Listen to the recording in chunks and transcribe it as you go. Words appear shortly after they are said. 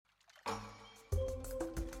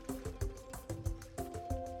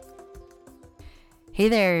Hey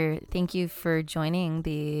there. Thank you for joining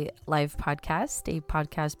the live podcast, a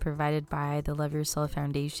podcast provided by the Love Yourself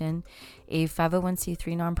Foundation, a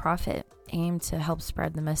 501c3 nonprofit aimed to help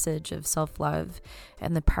spread the message of self-love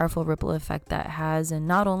and the powerful ripple effect that has in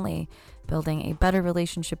not only building a better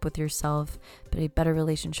relationship with yourself, but a better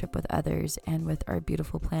relationship with others and with our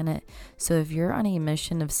beautiful planet. So if you're on a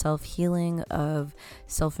mission of self-healing, of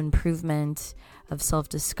self-improvement, of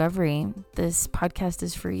self-discovery, this podcast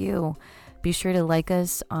is for you. Be sure to like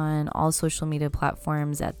us on all social media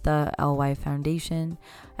platforms at the LY Foundation,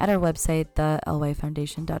 at our website,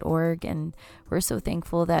 thelyfoundation.org. And we're so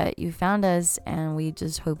thankful that you found us, and we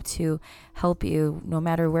just hope to help you no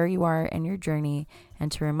matter where you are in your journey,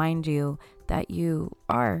 and to remind you that you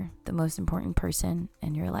are the most important person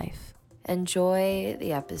in your life. Enjoy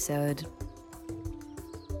the episode.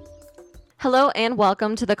 Hello and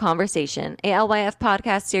welcome to The Conversation, a LYF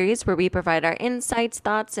podcast series where we provide our insights,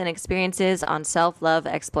 thoughts, and experiences on self-love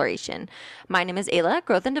exploration. My name is Ayla,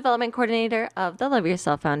 Growth and Development Coordinator of the Love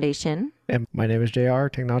Yourself Foundation. And my name is JR,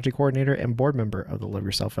 Technology Coordinator and Board Member of the Love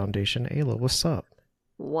Yourself Foundation. Ayla, what's up?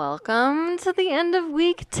 Welcome to the end of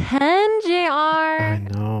week 10, JR. I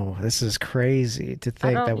know. This is crazy to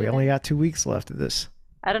think that we only got 2 weeks left of this.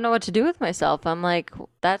 I don't know what to do with myself. I'm like,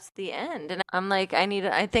 that's the end. And I'm like, I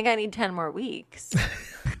think I need 10 more weeks.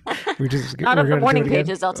 Not of the morning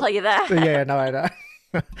pages, I'll tell you that. Yeah, no, I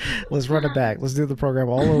know. Let's run it back. Let's do the program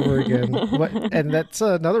all over again. And that's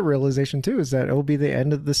another realization, too, is that it will be the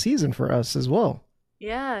end of the season for us as well.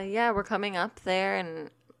 Yeah, we're coming up there.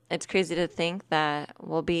 And it's crazy to think that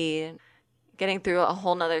we'll be getting through a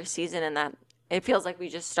whole nother season and that it feels like we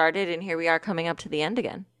just started and here we are coming up to the end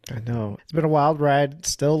again. I know. It's been a wild ride,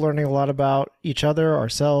 still learning a lot about each other,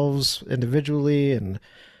 ourselves individually, and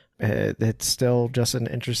it's still just an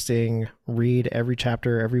interesting read every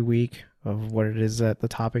chapter, every week of what it is that the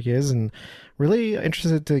topic is, and really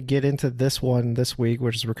interested to get into this one this week,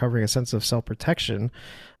 which is recovering a sense of self-protection,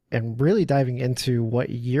 and really diving into what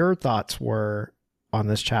your thoughts were on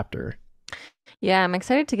this chapter. Yeah, I'm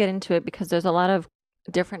excited to get into it because there's a lot of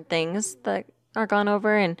different things that are gone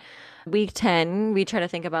over, and week 10, we try to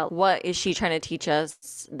think about what is she trying to teach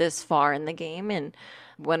us this far in the game. And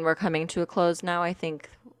when we're coming to a close now, I think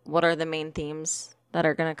what are the main themes that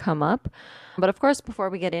are going to come up. But of course, before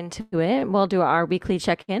we get into it, we'll do our weekly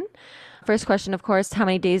check-in. First question, of course, how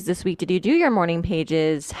many days this week did you do your morning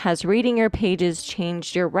pages? Has reading your pages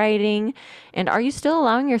changed your writing? And are you still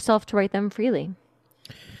allowing yourself to write them freely?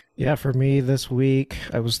 Yeah, for me this week,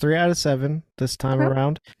 I was 3 out of 7 this time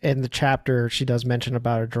around. In the chapter, she does mention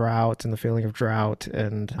about a drought and the feeling of drought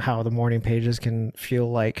and how the morning pages can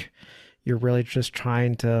feel like you're really just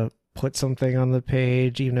trying to put something on the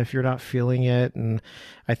page, even if you're not feeling it. And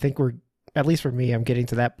I think at least for me, I'm getting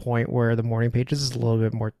to that point where the morning pages is a little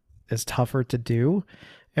bit more, is tougher to do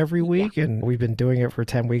every week. Yeah. And we've been doing it for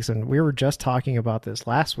 10 weeks. And we were just talking about this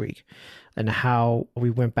last week and how we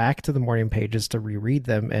went back to the morning pages to reread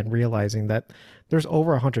them and realizing that there's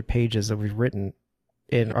over 100 pages that we've written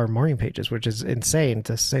in our morning pages, which is insane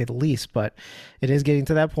to say the least. But it is getting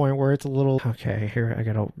to that point where it's a little, okay, here I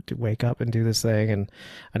gotta wake up and do this thing. And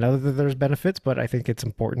I know that there's benefits, but I think it's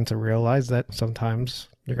important to realize that sometimes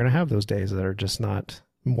you're going to have those days that are just not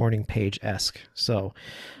morning page-esque. So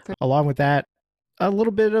along with that, a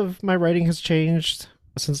little bit of my writing has changed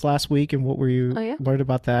since last week. And what were you worried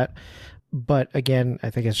about that? But again, I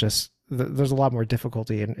think it's just, there's a lot more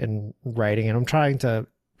difficulty in writing, and I'm trying to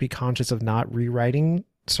be conscious of not rewriting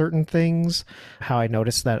certain things. How I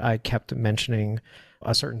noticed that I kept mentioning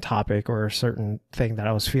a certain topic or a certain thing that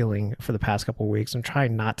I was feeling for the past couple of weeks. I'm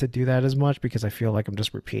trying not to do that as much because I feel like I'm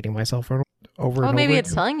just repeating myself over and over. Maybe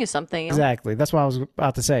it's telling you something. Exactly. That's what I was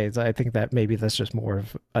about to say. I think that maybe that's just more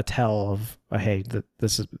of a tell of, hey,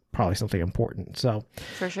 this is probably something important. So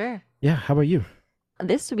for sure. Yeah. How about you?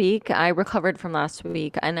 This week, I recovered from last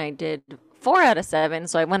week, and I did 4 out of 7,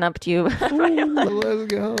 so I went up to you.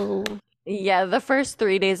 Let's go. Yeah, the first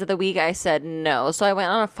 3 days of the week, I said no, so I went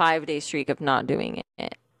on a 5-day streak of not doing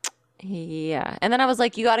it. Yeah, and then I was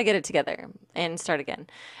like, you got to get it together and start again.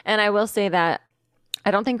 And I will say that I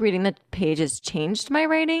don't think reading the pages changed my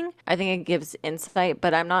writing. I think it gives insight,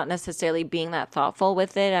 but I'm not necessarily being that thoughtful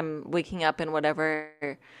with it. I'm waking up and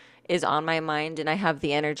whatever is on my mind and I have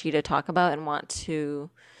the energy to talk about and want to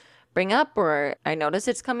bring up, or I notice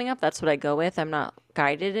it's coming up, that's what I go with. I'm not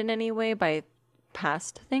guided in any way by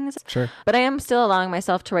past things. Sure. But I am still allowing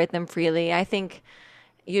myself to write them freely. I think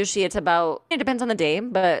Usually it's about, it depends on the day,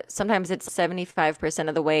 but sometimes it's 75%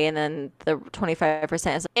 of the way and then the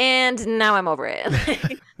 25% is, and now I'm over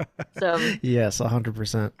it. So Yes,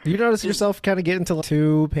 100%. You notice yourself kind of getting to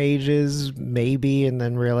 2 pages, maybe, and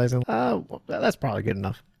then realizing, oh, well, that's probably good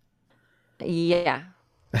enough. yeah,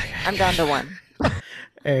 I'm down to one.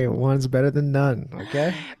 Hey, one's better than none,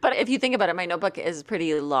 okay? But if you think about it, my notebook is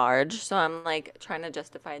pretty large, so I'm like trying to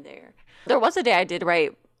justify there. There was a day I did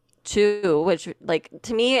write two, which like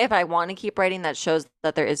to me, if I want to keep writing, that shows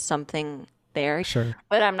that there is something there. Sure.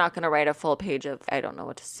 But I'm not going to write a full page of I don't know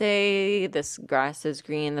what to say. This grass is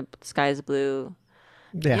green, the sky is blue.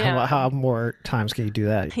 Yeah, Yeah. how more times can you do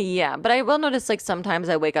that? Yeah, but I will notice like sometimes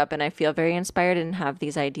I wake up and I feel very inspired and have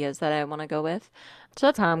these ideas that I want to go with. So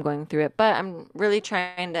that's how I'm going through it. But I'm really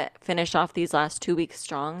trying to finish off these last 2 weeks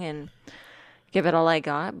strong and give it all I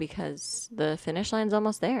got because the finish line's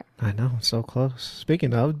almost there. I know, so close.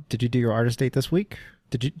 Speaking of, did you do your artist date this week?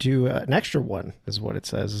 Did you do an extra one, is what it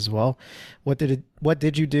says as well. What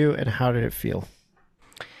did you do and how did it feel?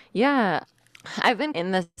 Yeah, I've been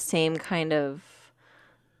in the same kind of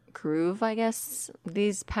groove, I guess,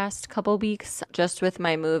 these past couple weeks, just with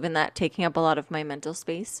my move and that taking up a lot of my mental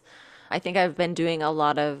space. I think I've been doing a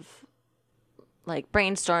lot of like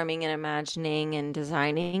brainstorming and imagining and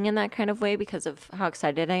designing in that kind of way because of how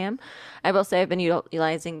excited I am. I will say I've been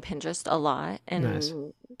utilizing Pinterest a lot and Nice.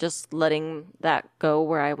 just letting that go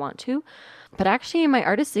where I want to. But actually, my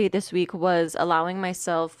artist date this week was allowing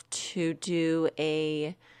myself to do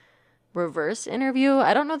a reverse interview.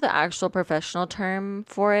 I don't know the actual professional term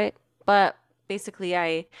for it, but basically,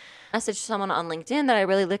 I messaged someone on LinkedIn that I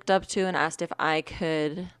really looked up to and asked if I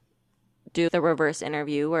could do the reverse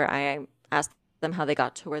interview where I asked them how they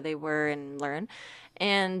got to where they were and learn.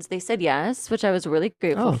 And they said yes, which I was really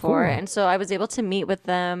grateful Oh, for. cool. And so I was able to meet with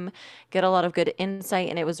them, get a lot of good insight,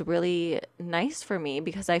 and it was really nice for me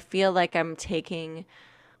because I feel like I'm taking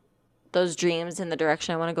those dreams in the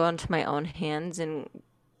direction I want to go into my own hands and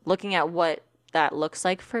looking at what that looks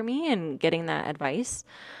like for me and getting that advice.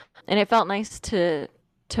 And it felt nice to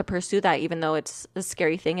pursue that even though it's a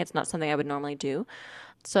scary thing. It's not something I would normally do.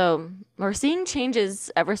 So we're seeing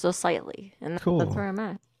changes ever so slightly, and that's Cool. where I'm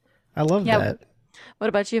at. I love Yeah. that. What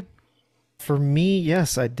about you? For me,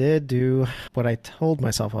 yes, I did do what I told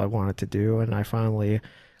myself I wanted to do, and I finally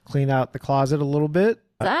cleaned out the closet a little bit.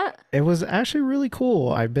 That It was actually really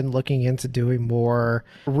cool. I've been looking into doing more,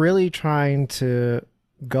 really trying to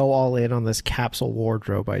go all in on this capsule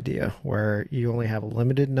wardrobe idea where you only have a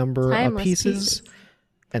limited number of timeless pieces,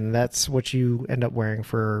 and that's what you end up wearing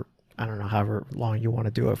for, I don't know, however long you want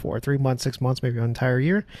to do it for, 3 months, 6 months, maybe an entire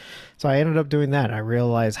year. So I ended up doing that. I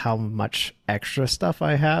realized how much extra stuff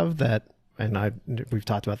I have that, and we've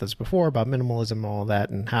talked about this before about minimalism and all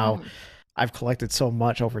that, and how I've collected so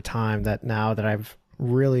much over time that now that I've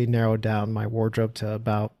really narrowed down my wardrobe to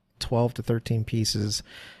about 12 to 13 pieces,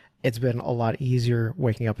 it's been a lot easier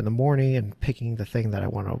waking up in the morning and picking the thing that I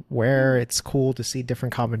want to wear. It's cool to see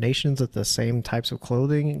different combinations of the same types of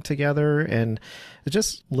clothing together, and it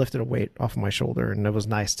just lifted a weight off of my shoulder, and it was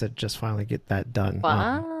nice to just finally get that done.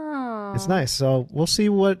 Wow. It's nice. So we'll see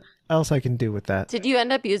what else I can do with that. Did you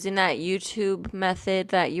end up using that YouTube method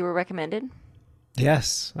that you were recommended?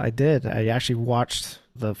 Yes, I did. I actually watched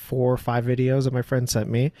the 4 or 5 videos that my friend sent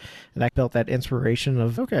me, and I felt that inspiration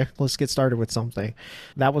of, okay, let's get started with something.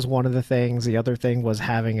 That was one of the things. The other thing was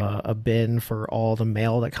having a bin for all the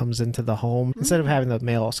mail that comes into the home. Instead of having the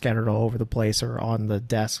mail scattered all over the place or on the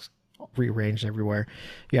desks rearranged everywhere,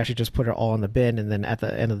 you actually just put it all in the bin, and then at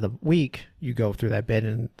the end of the week you go through that bin,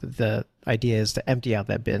 and the idea is to empty out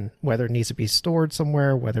that bin, whether it needs to be stored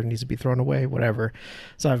somewhere, whether it needs to be thrown away, whatever.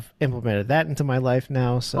 So I've implemented that into my life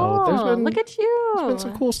now. So there's been Look at you. there's been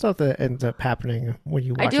some cool stuff that ends up happening when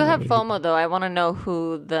you watch I do it. have FOMO though. I want to know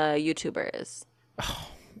who the YouTuber is.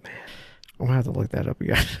 I'm gonna have to look that up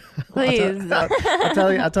again. Please.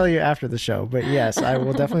 I'll tell you after the show. But yes, I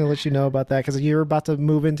will definitely let you know about that because you're about to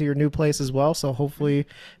move into your new place as well. So hopefully,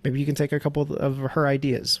 maybe you can take a couple of her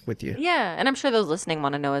ideas with you. Yeah, and I'm sure those listening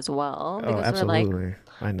want to know as well. Oh, Because absolutely. we're like,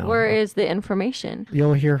 I know. where is the information?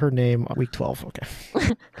 You'll hear her name week 12.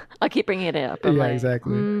 Okay. I'll keep bringing it up. Yeah,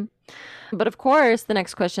 exactly. But of course, the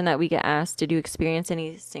next question that we get asked, did you experience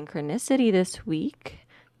any synchronicity this week?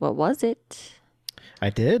 What was it? I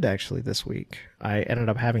did actually this week. I ended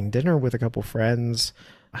up having dinner with a couple friends.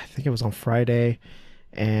 I think it was on Friday,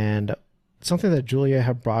 and something that Julia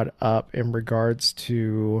had brought up in regards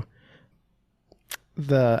to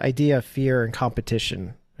the idea of fear and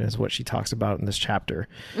competition is what she talks about in this chapter.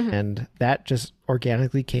 And that just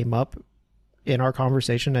organically came up in our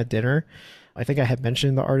conversation at dinner. I think I had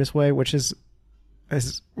mentioned the Artist Way, which is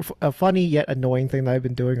is a funny yet annoying thing that I've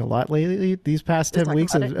been doing a lot lately these past Just 10 talk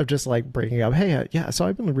weeks about of just like bringing up, hey, yeah, so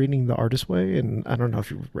I've been reading The Artist Way, and I don't know if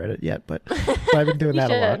you've read it yet, but I've been doing You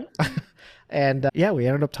that a lot. should. And yeah, we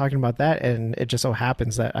ended up talking about that, and it just so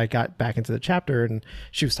happens that I got back into the chapter and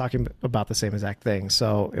she was talking about the same exact thing.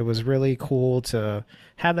 So it was really cool to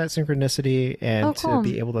have that synchronicity and Oh, cool. to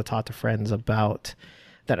be able to talk to friends about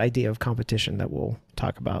that idea of competition that we'll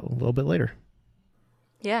talk about a little bit later.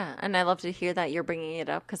 Yeah, and I love to hear that you're bringing it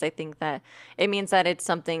up because I think that it means that it's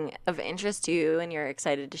something of interest to you and you're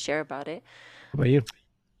excited to share about it. How about you?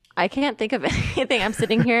 I can't think of anything. I'm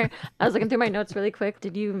sitting here. I was looking through my notes really quick.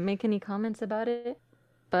 Did you make any comments about it?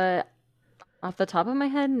 But off the top of my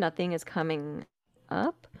head, nothing is coming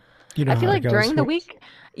up. You know I how feel it like goes. during the week,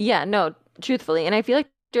 yeah, no, truthfully. And I feel like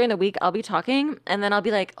during the week, I'll be talking and then I'll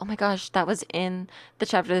be like, oh my gosh, that was in the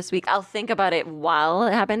chapter this week. I'll think about it while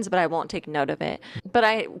it happens, but I won't take note of it. But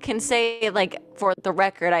I can say, like, for the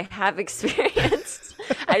record, I have experienced.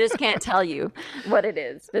 I just can't tell you what it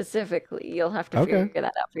is specifically. You'll have to Okay. figure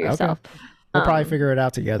that out for yourself. We'll probably figure it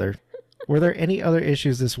out together. Were there any other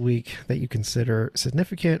issues this week that you consider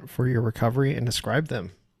significant for your recovery, and describe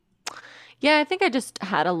them? Yeah, I think I just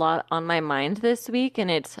had a lot on my mind this week, and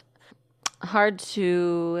it's hard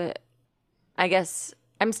to, I guess,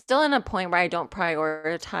 I'm still in a point where I don't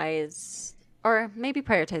prioritize, or maybe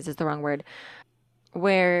prioritize is the wrong word,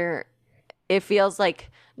 where it feels like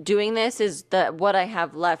doing this is what I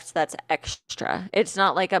have left that's extra. It's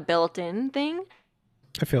not like a built-in thing.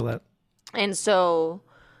 I feel that. And so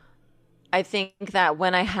I think that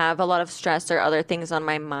when I have a lot of stress or other things on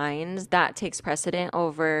my mind, that takes precedent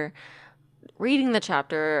over reading the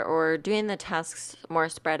chapter or doing the tasks more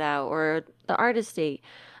spread out or the artist date.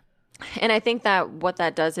 And I think that what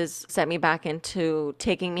that does is set me back into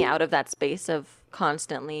taking me out of that space of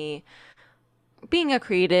constantly being a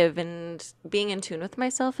creative and being in tune with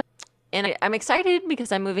myself. And I'm excited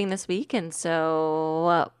because I'm moving this week. And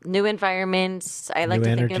so new environments, I like New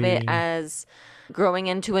to think of it energy. as growing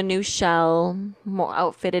into a new shell, more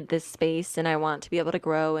outfitted this space. And I want to be able to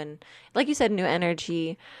grow. And like you said, new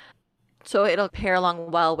energy. So it'll pair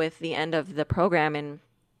along well with the end of the program and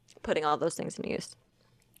putting all those things in use.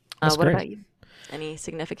 That's What great. about you? Any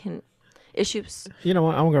significant issues? You know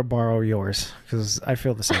what? I'm going to borrow yours because I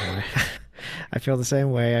feel the same way. I feel the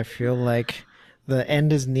same way. I feel like the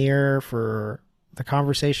end is near for the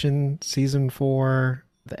conversation season 4.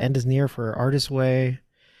 The end is near for Artist Way.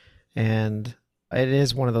 And it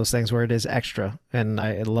is one of those things where it is extra. And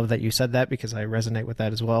I love that you said that because I resonate with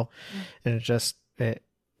that as well. And it just,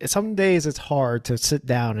 some days it's hard to sit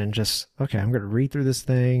down and just, okay, I'm going to read through this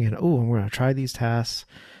thing and, oh, I'm going to try these tasks.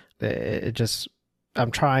 It just, I'm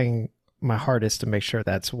trying my hardest to make sure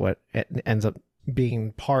that's what it ends up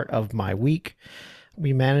being part of my week.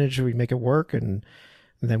 We manage, we make it work, and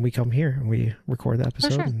then we come here and we record the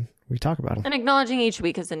episode sure. and we talk about them. And acknowledging each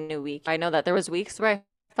week as a new week. I know that there was weeks where I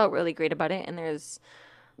felt really great about it, and there's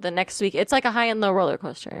the next week. It's like a high and low roller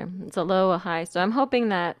coaster. It's a low, a high. So I'm hoping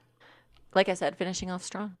that, like I said, finishing off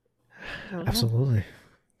strong. Absolutely.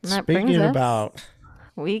 And that brings Speaking us about,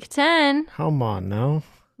 week 10, come on now.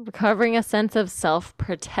 recovering a sense of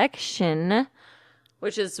self-protection,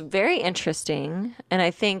 which is very interesting. And I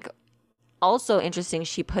think also interesting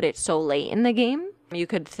she put it so late in the game. You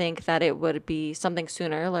could think that it would be something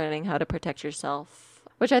sooner, learning how to protect yourself,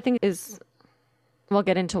 which I think is, we'll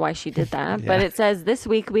get into why she did that. But Yeah. it says, this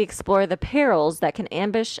week we explore the perils that can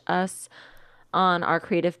ambush us on our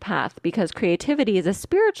creative path. Because creativity is a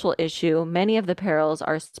spiritual issue, many of the perils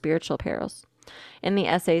are spiritual perils. In the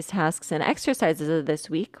essays, tasks, and exercises of this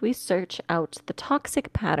week, we search out the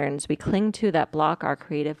toxic patterns we cling to that block our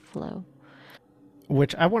creative flow.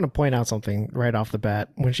 Which I want to point out something right off the bat.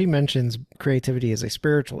 When she mentions creativity as a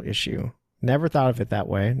spiritual issue, never thought of it that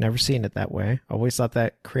way, never seen it that way. Always thought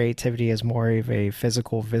that creativity is more of a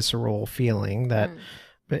physical, visceral feeling that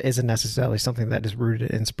isn't necessarily something that is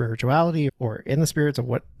rooted in spirituality or in the spirits or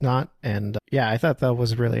whatnot. And yeah, I thought that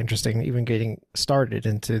was really interesting, even getting started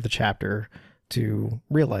into the chapter to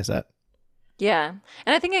realize that. Yeah.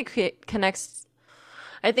 And I think it connects.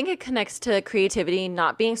 I think it connects to creativity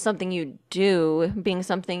not being something you do, being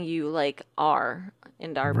something you like are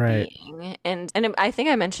and are Right. being. And I think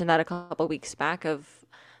I mentioned that a couple weeks back of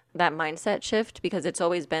that mindset shift, because it's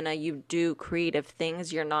always been you do creative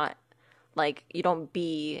things. You're not like, you don't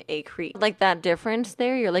be a like that difference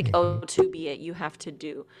there. You're like, oh, to be it, you have to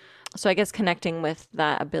do. So I guess connecting with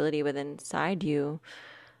that ability within inside you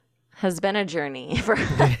has been a journey for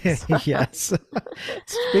us. Yes.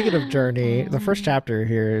 Speaking of journey, the first chapter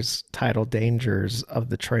here is titled Dangers of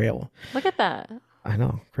the Trail. Look at that. I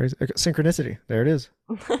know. Crazy. Synchronicity. There it is.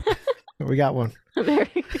 We got one. There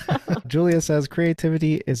you go. Julia says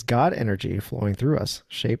creativity is God energy flowing through us,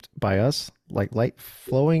 shaped by us like light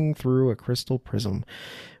flowing through a crystal prism.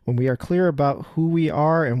 When we are clear about who we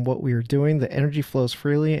are and what we are doing, the energy flows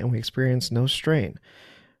freely and we experience no strain.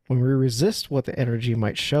 When we resist what the energy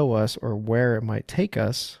might show us or where it might take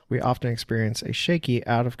us, we often experience a shaky,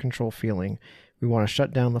 out of control feeling. We want to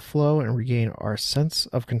shut down the flow and regain our sense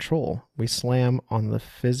of control. We slam on the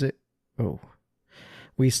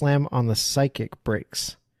psychic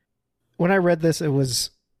brakes. When I read this, it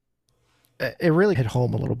really hit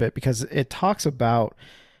home a little bit because it talks about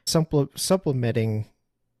supplementing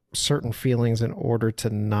certain feelings in order to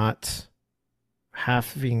not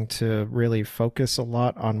having to really focus a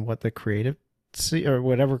lot on what the creative or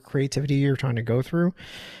whatever creativity you're trying to go through,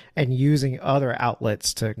 and using other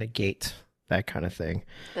outlets to negate that kind of thing.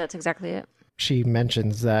 That's exactly it. She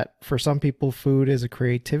mentions that for some people, food is a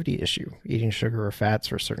creativity issue. Eating sugar or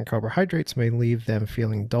fats or certain carbohydrates may leave them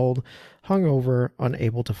feeling dulled, hungover,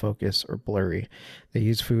 unable to focus, or blurry. They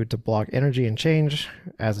use food to block energy and change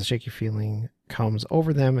as the shaky feeling comes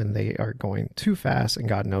over them and they are going too fast and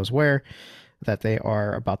God knows where, that they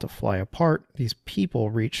are about to fly apart. These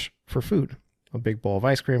people reach for food, a big bowl of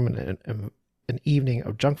ice cream and an evening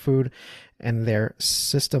of junk food, and their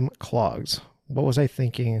system clogs. What was I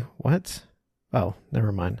thinking? What? Oh,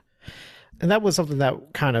 never mind. And that was something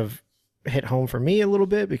that kind of hit home for me a little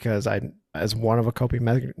bit because as one of a coping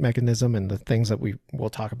mechanism, and the things that we will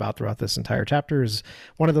talk about throughout this entire chapter, is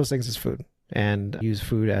one of those things is food, and use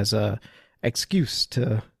food as a excuse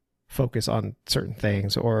to focus on certain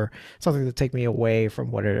things or something to take me away from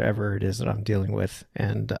whatever it is that I'm dealing with.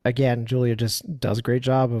 And again, Julia just does a great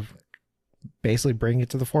job of basically bringing it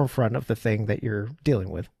to the forefront of the thing that you're dealing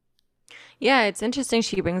with. Yeah, it's interesting.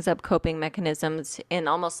 She brings up coping mechanisms in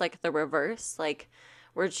almost like the reverse. Like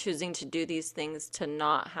we're choosing to do these things to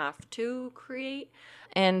not have to create.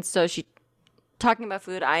 And so talking about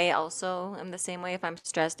food, I also am the same way. If I'm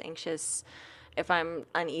stressed, anxious, if I'm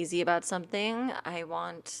uneasy about something, I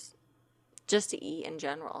want just to eat in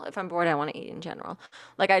general. If I'm bored, I want to eat in general.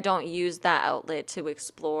 Like I don't use that outlet to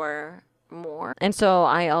explore more. And so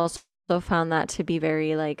I also found that to be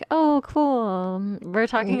very like, oh, cool. We're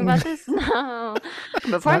talking about this now.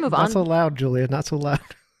 Before I move on. Not so loud, Julia. Not so loud.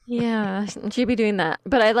 Yeah, she'd be doing that.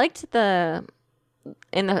 But I liked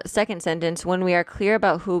in the second sentence, when we are clear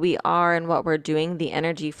about who we are and what we're doing, the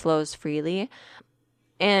energy flows freely.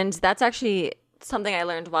 And that's actually something I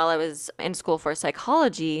learned while I was in school for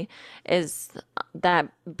psychology, is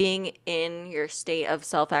that being in your state of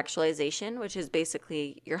self-actualization, which is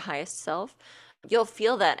basically your highest self, you'll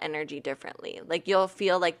feel that energy differently. Like you'll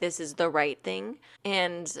feel like this is the right thing,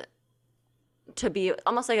 and to be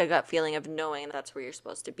almost like a gut feeling of knowing that's where you're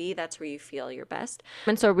supposed to be. That's where you feel your best.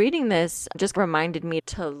 And so reading this just reminded me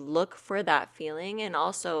to look for that feeling and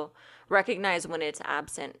also recognize when it's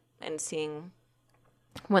absent and seeing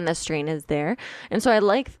when the strain is there. And so I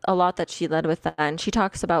like a lot that she led with that. And she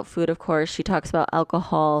talks about food, of course. She talks about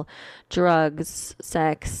alcohol, drugs,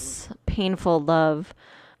 sex, painful love,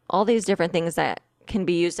 all these different things that can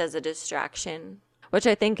be used as a distraction, which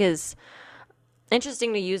I think is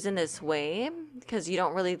interesting to use in this way because you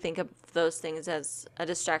don't really think of those things as a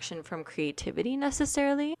distraction from creativity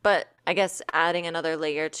necessarily. But I guess adding another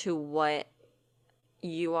layer to what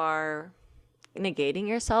you are negating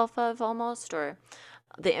yourself of almost, or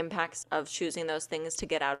the impacts of choosing those things to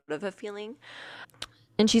get out of a feeling.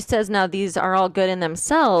 And she says, now these are all good in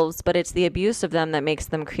themselves, but it's the abuse of them that makes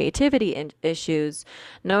them creativity issues.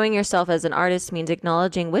 Knowing yourself as an artist means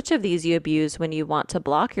acknowledging which of these you abuse when you want to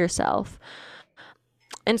block yourself.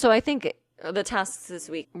 And so I think the tasks this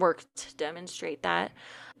week worked to demonstrate that.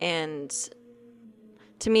 And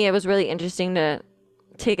to me, it was really interesting to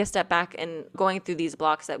take a step back and going through these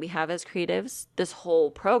blocks that we have as creatives, this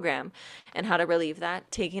whole program, and how to relieve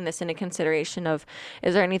that, taking this into consideration of,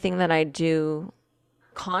 is there anything that I do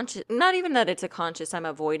conscious, not even that it's a conscious, I'm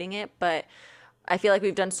avoiding it, but I feel like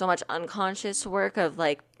we've done so much unconscious work of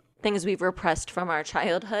like things we've repressed from our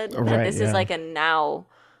childhood that this is like an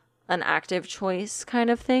active choice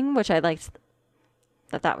kind of thing, which I liked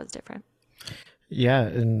that was different. Yeah,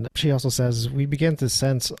 and she also says, we begin to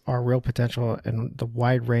sense our real potential and the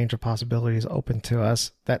wide range of possibilities open to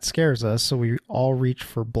us. That scares us, so we all reach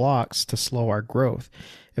for blocks to slow our growth.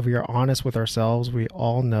 If we are honest with ourselves, we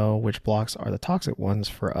all know which blocks are the toxic ones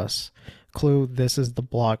for us. Clue, this is the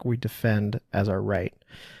block we defend as our right.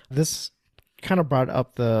 This kind of brought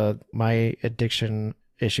up my addiction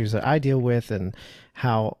issues that I deal with, and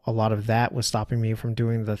how a lot of that was stopping me from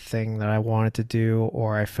doing the thing that I wanted to do,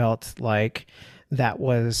 or I felt like that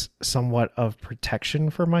was somewhat of protection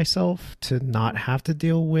for myself to not have to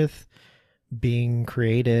deal with being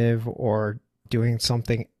creative or doing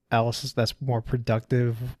something else that's more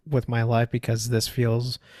productive with my life because this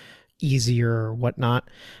feels easier or whatnot.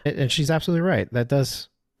 And she's absolutely right. That does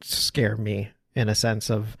scare me in a sense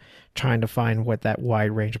of trying to find what that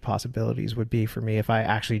wide range of possibilities would be for me if I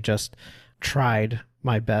actually just tried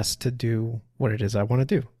my best to do what it is I want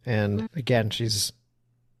to do. And again, she's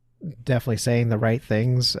definitely saying the right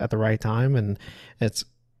things at the right time. And it's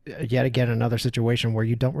yet again another situation where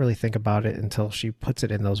you don't really think about it until she puts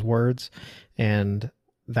it in those words. And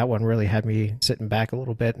that one really had me sitting back a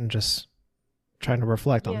little bit and just trying to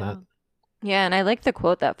reflect on that. Yeah, and I like the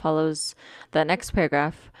quote that follows the next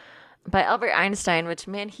paragraph by Albert Einstein, which,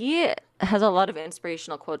 man, he has a lot of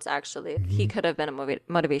inspirational quotes, actually. He could have been a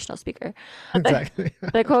motivational speaker. Exactly.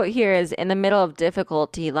 The quote here is, "In the middle of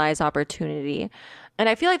difficulty lies opportunity." And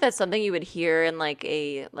I feel like that's something you would hear in like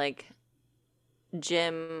a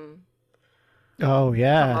gym Oh,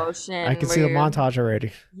 yeah. promotion. I can see the montage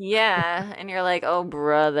already. Yeah, and you're like, oh,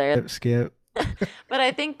 brother. Skip. But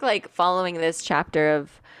I think like following this chapter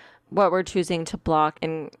of what we're choosing to block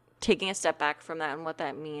and taking a step back from that and what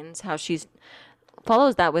that means, how she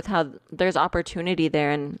follows that with how there's opportunity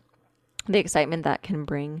there and the excitement that can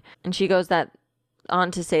bring. And she goes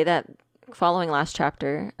on to say that following last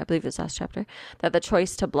chapter, I believe it's last chapter, that the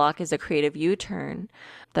choice to block is a creative U-turn,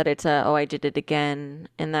 that it's I did it again.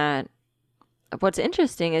 And that what's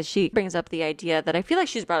interesting is she brings up the idea that I feel like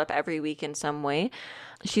she's brought up every week in some way.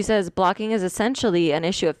 She says blocking is essentially an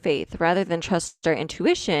issue of faith. Rather than trust our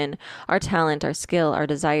intuition, our talent, our skill, our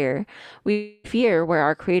desire, we fear where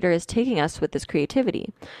our creator is taking us with this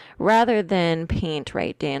creativity. Rather than paint,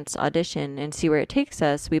 write, dance, audition, and see where it takes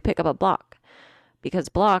us, we pick up a block. Because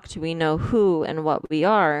blocked, we know who and what we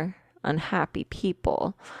are, unhappy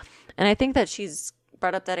people. And I think that she's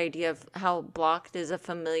brought up that idea of how blocked is a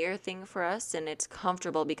familiar thing for us, and it's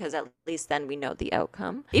comfortable because at least then we know the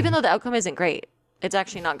outcome. Even though the outcome isn't great, it's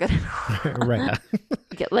actually not good at all. Right.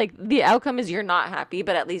 Like the outcome is you're not happy,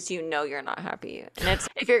 but at least you know you're not happy. And it's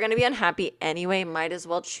if you're going to be unhappy anyway, might as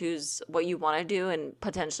well choose what you want to do and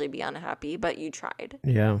potentially be unhappy, but you tried.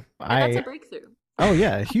 Yeah. And that's a breakthrough. Oh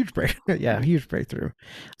yeah, huge huge breakthrough.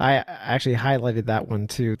 I actually highlighted that one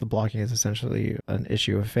too. The blocking is essentially an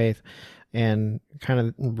issue of faith, and kind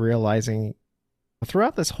of realizing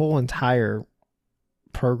throughout this whole entire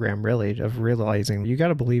program, really, of realizing you got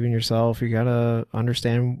to believe in yourself, you got to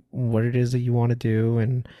understand what it is that you want to do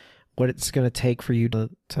and what it's going to take for you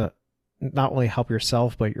to not only help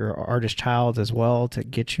yourself but your artist child as well, to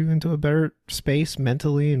get you into a better space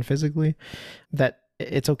mentally and physically. That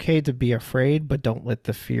it's okay to be afraid, but don't let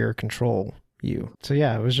the fear control you. So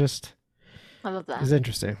yeah, it was just, I love that. It's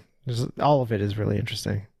interesting. All of it is really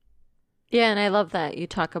interesting. Yeah, and I love that you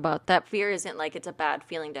talk about that fear isn't like it's a bad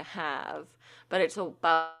feeling to have, but it's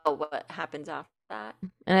about what happens after that.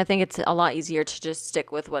 And I think it's a lot easier to just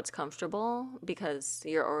stick with what's comfortable because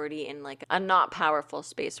you're already in like a not powerful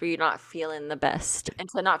space where you're not feeling the best. And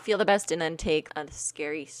to not feel the best and then take a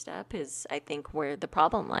scary step is, I think, where the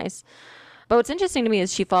problem lies. But what's interesting to me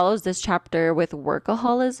is she follows this chapter with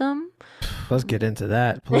workaholism. Let's get into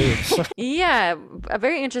that, please. Yeah, a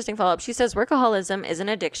very interesting follow-up. She says workaholism is an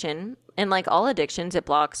addiction, and like all addictions, it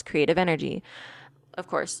blocks creative energy. Of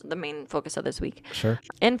course, the main focus of this week. Sure.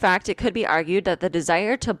 In fact, it could be argued that the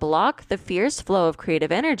desire to block the fierce flow of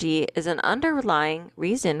creative energy is an underlying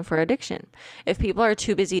reason for addiction. If people are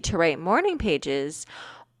too busy to write morning pages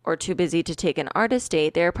or too busy to take an artist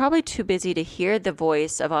date, they are probably too busy to hear the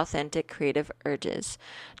voice of authentic creative urges.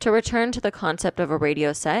 To return to the concept of a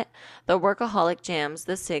radio set, the workaholic jams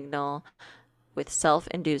the signal with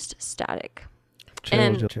self-induced static.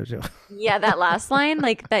 Chill. Yeah, that last line,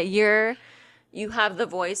 like that you have the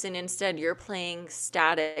voice and instead you're playing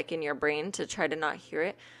static in your brain to try to not hear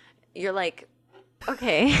it. You're like,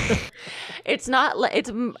 okay, it's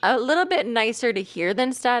a little bit nicer to hear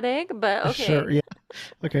than static, but okay. Sure, yeah.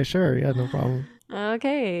 Okay, sure. Yeah, no problem.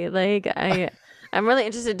 Okay, like I'm really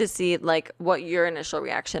interested to see like what your initial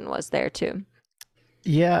reaction was there too.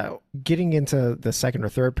 Yeah, getting into the second or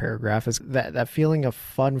third paragraph is that feeling of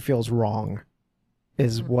fun feels wrong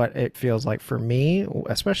is what it feels like for me,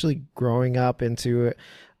 especially growing up into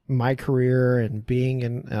my career and being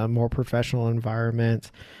in a more professional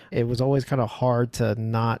environment. It was always kind of hard to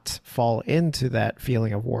not fall into that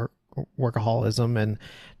feeling of workaholism and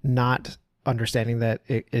not understanding that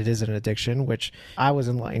it is an addiction, which I was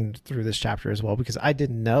enlightened through this chapter as well, because I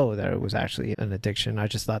didn't know that it was actually an addiction. I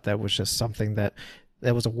just thought that was just something that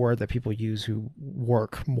was a word that people use who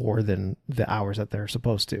work more than the hours that they're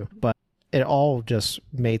supposed to. But it all just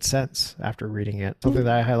made sense after reading it. Something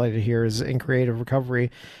that I highlighted here is in creative recovery,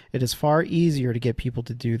 it is far easier to get people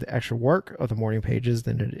to do the extra work of the morning pages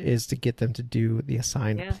than it is to get them to do the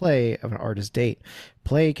assigned play of an artist date.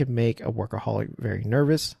 Play can make a workaholic very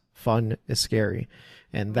nervous. Fun is scary.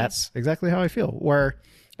 And that's exactly how I feel. Where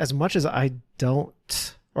as much as I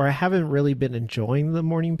don't, or I haven't really been enjoying the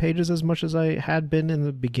morning pages as much as I had been in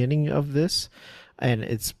the beginning of this, and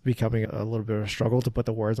it's becoming a little bit of a struggle to put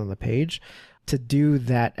the words on the page, to do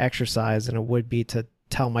that exercise, and it would be to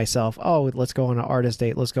tell myself, oh, let's go on an artist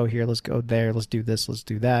date, let's go here, let's go there, let's do this, let's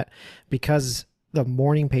do that, because the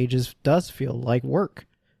morning pages does feel like work.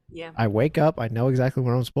 Yeah. I wake up, I know exactly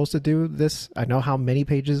what I'm supposed to do this, I know how many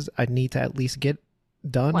pages I need to at least get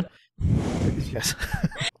done. Yes.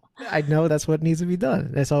 I know that's what needs to be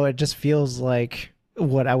done. And so it just feels like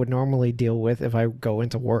what I would normally deal with if I go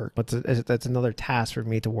into work. But that's another task for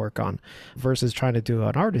me to work on versus trying to do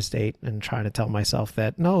an artist date and trying to tell myself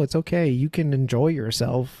that, no, it's okay. You can enjoy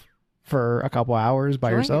yourself for a couple hours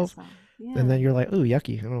by yourself. Yeah. And then you're like, ooh,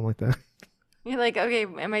 yucky. I don't like that. You're like, okay,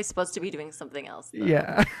 am I supposed to be doing something else, though?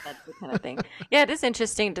 Yeah. That's the kind of thing. Yeah, it is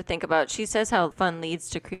interesting to think about. She says how fun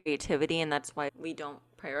leads to creativity, and that's why we don't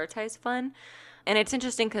prioritize fun. And it's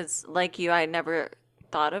interesting because, like you, I never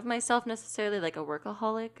thought of myself necessarily like a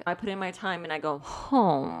workaholic. I put in my time and I go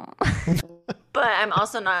home. But I'm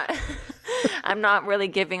also not, I'm not really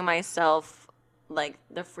giving myself like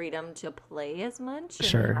the freedom to play as much.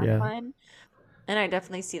 Sure, yeah. Fun. And I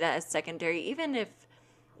definitely see that as secondary, even if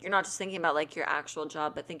you're not just thinking about like your actual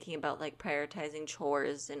job, but thinking about like prioritizing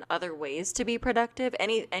chores and other ways to be productive,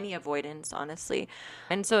 any avoidance, honestly.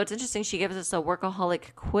 And so it's interesting. She gives us a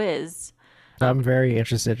workaholic quiz. I'm very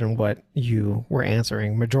interested in what you were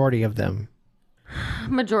answering. Majority of them.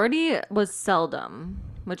 Majority was seldom,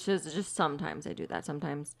 which is just sometimes I do that,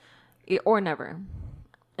 sometimes, or never.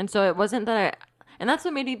 And so it wasn't that and that's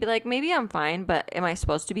what made me be like, maybe I'm fine, but am I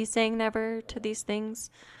supposed to be saying never to these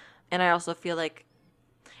things? And I also feel like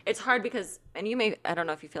it's hard because, and I don't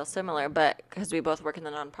know if you feel similar, but because we both work in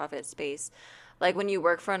the nonprofit space, like when you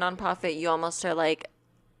work for a nonprofit, you almost are like,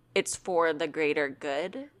 it's for the greater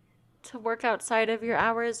good to work outside of your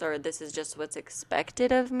hours, or this is just what's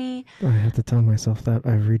expected of me. I have to tell myself that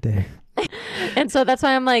every day. And so that's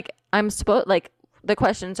why I'm like, like the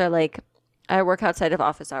questions are like, I work outside of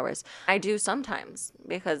office hours. I do sometimes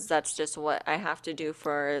because that's just what I have to do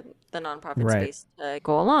for the nonprofit space to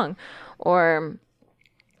go along. Or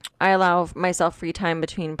I allow myself free time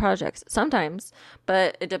between projects sometimes,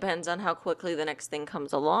 but it depends on how quickly the next thing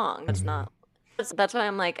comes along. That's why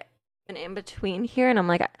I'm like an in between here. And I'm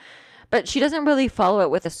like, but she doesn't really follow it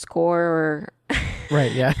with a score or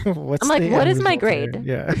right. Yeah. I'm like, what is my grade?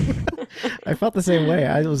 Here? Yeah. I felt the same way.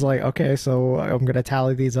 I was like, okay, so I'm going to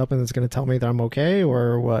tally these up and it's going to tell me that I'm okay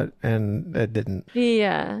or what? And it didn't.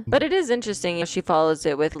 Yeah. But it is interesting. She follows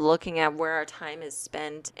it with looking at where our time is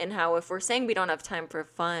spent and how if we're saying we don't have time for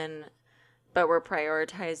fun, but we're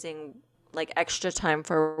prioritizing like extra time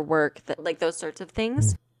for work, like those sorts of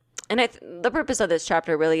things. And the purpose of this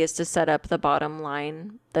chapter really is to set up the bottom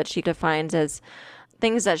line that she defines as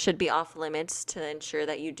things that should be off limits to ensure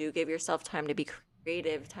that you do give yourself time to be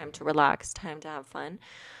creative, time to relax, time to have fun,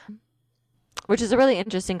 which is a really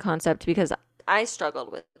interesting concept because I struggled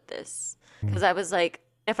with this because I was like,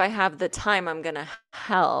 if I have the time, I'm going to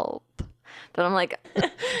help. But I'm like,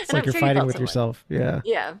 it's like you're fighting with yourself. Yeah.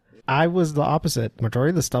 Yeah. I was the opposite.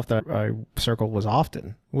 Majority of the stuff that I circled was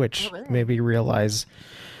often, which made me realize,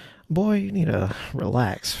 boy, you need to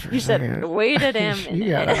relax for a second. Said, wait a damn minute.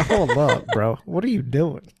 You gotta hold up, bro. What are you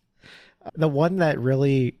doing? The one that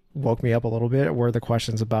really woke me up a little bit were the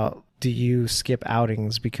questions about, do you skip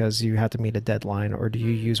outings because you have to meet a deadline, or do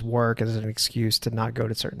you use work as an excuse to not go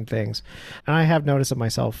to certain things? And I have noticed it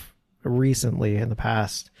myself recently in the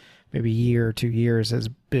past, maybe year or 2 years, has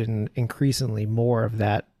been increasingly more of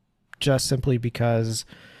that, just simply because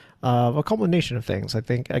of a combination of things. I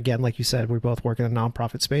think, again, like you said, we both work in a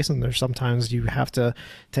nonprofit space, and there's sometimes you have to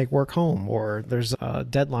take work home, or there's a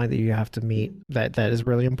deadline that you have to meet that is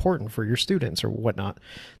really important for your students or whatnot,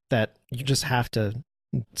 that you just have to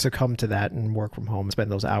succumb to that and work from home and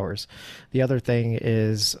spend those hours. The other thing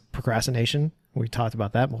is procrastination. We talked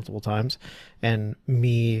about that multiple times, and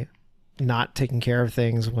me not taking care of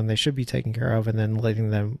things when they should be taken care of and then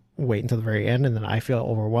letting them wait until the very end, and then I feel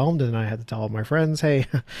overwhelmed and I have to tell all my friends, hey,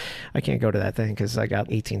 I can't go to that thing because I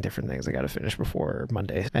got 18 different things I got to finish before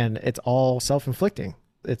Monday. And it's all self-inflicting.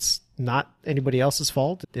 It's not anybody else's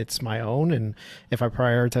fault. It's my own. And if I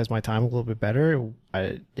prioritize my time a little bit better,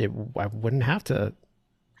 I wouldn't have to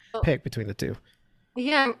pick between the two.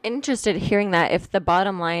 Yeah, I'm interested in hearing that. If the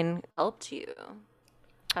bottom line helped you,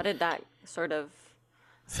 how did that sort of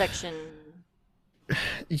section.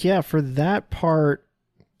 Yeah, for that part,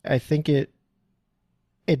 I think it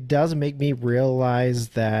does make me realize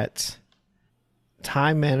that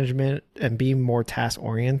time management and being more task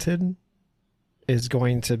oriented is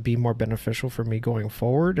going to be more beneficial for me going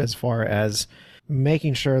forward, as far as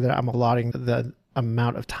making sure that I'm allotting the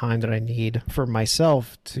amount of time that I need for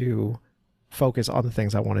myself to focus on the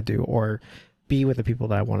things I want to do, or be with the people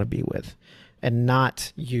that I want to be with, and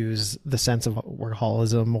not use the sense of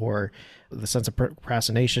workaholism or the sense of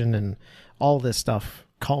procrastination and all this stuff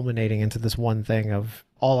culminating into this one thing of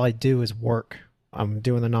all I do is work. I'm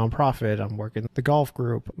doing the nonprofit, I'm working the golf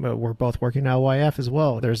group, we're both working at LYF as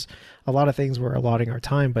well. There's a lot of things we're allotting our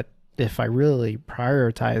time, but if I really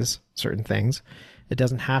prioritize certain things, it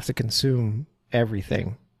doesn't have to consume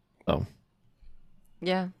everything. So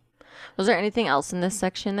Yeah. Was there anything else in this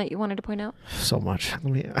section that you wanted to point out? so much.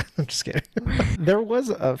 I'm just kidding. There was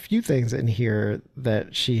a few things in here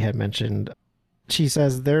that she had mentioned. She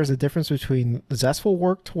says there's a difference between zestful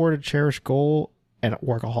work toward a cherished goal and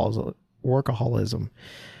workaholism.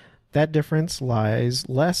 That difference lies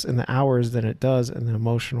less in the hours than it does in the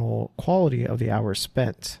emotional quality of the hours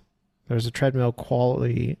spent. There's a treadmill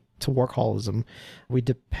quality to workaholism. We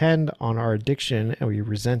depend on our addiction and we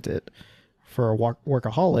resent it. For a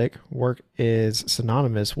workaholic, work is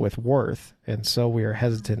synonymous with worth, and so we are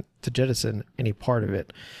hesitant to jettison any part of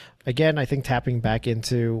it. Again, I think tapping back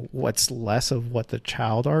into what's less of what the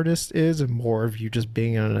child artist is and more of you just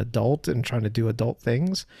being an adult and trying to do adult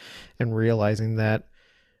things, and realizing that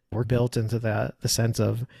we're built into the sense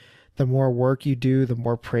of the more work you do, the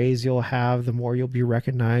more praise you'll have, the more you'll be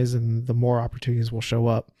recognized, and the more opportunities will show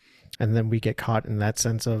up. And then we get caught in that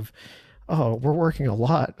sense of, oh, we're working a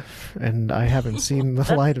lot and I haven't seen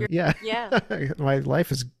the light of yeah. My life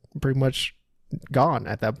is pretty much gone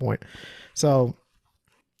at that point. So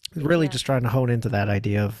really just trying to hone into that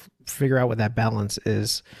idea of figure out what that balance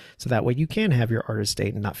is, so that way you can have your artist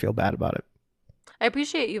state and not feel bad about it. I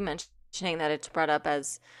appreciate you mentioning that it's brought up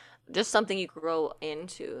as just something you grow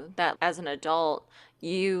into, that as an adult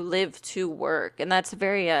you live to work, and that's a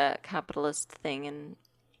very capitalist thing. And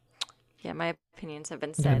yeah, my opinions have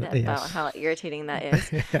been said about how irritating that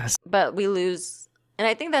is. Yes. But we lose, and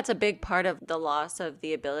I think that's a big part of the loss of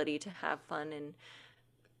the ability to have fun and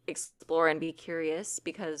explore and be curious,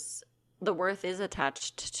 because the worth is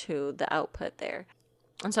attached to the output there.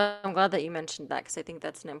 And so I'm glad that you mentioned that, because I think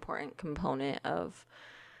that's an important component of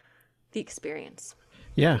the experience.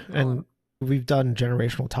 Yeah, and we've done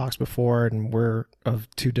generational talks before, and we're of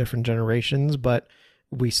two different generations, but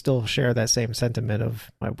we still share that same sentiment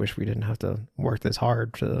of, I wish we didn't have to work this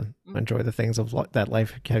hard to enjoy the things of that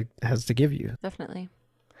life has to give you. Definitely.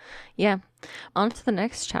 Yeah. On to the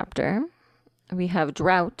next chapter. We have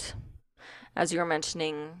drought, as you were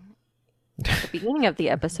mentioning at the beginning of the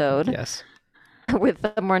episode. Yes. With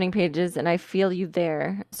the morning pages, and I feel you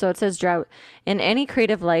there. So it says drought. In any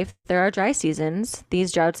creative life, there are dry seasons.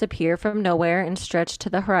 These droughts appear from nowhere and stretch to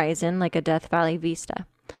the horizon like a Death Valley vista.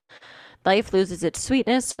 Life loses its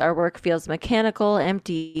sweetness. Our work feels mechanical,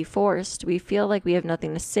 empty, forced. We feel like we have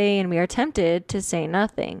nothing to say, and we are tempted to say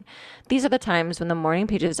nothing. These are the times when the morning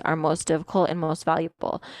pages are most difficult and most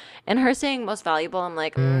valuable. And her saying most valuable, I'm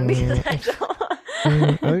like, because I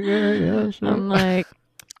don't. Okay, yeah, sure. I'm like,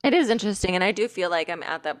 it is interesting, and I do feel like I'm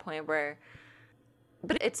at that point where,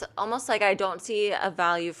 but it's almost like I don't see a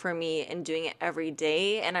value for me in doing it every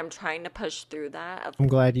day, and I'm trying to push through that. I'm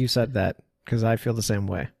glad you said that, because I feel the same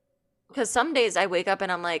way. Because some days I wake up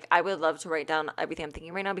and I'm like, I would love to write down everything I'm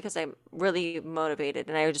thinking right now, because I'm really motivated,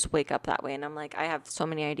 and I just wake up that way and I'm like, I have so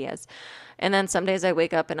many ideas. And then some days I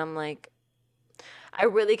wake up and I'm like, I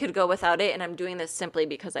really could go without it, and I'm doing this simply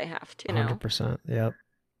because I have to, 100%. Yep.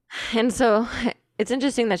 And so it's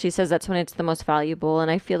interesting that she says that's when it's the most valuable.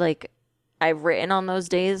 And I feel like I've written on those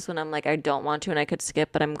days when I'm like, I don't want to and I could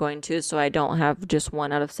skip, but I'm going to, so I don't have just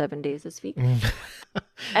 1 out of 7 days this week.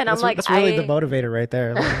 And I'm like, that's really the motivator right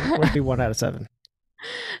there. Would be 1 out of 7.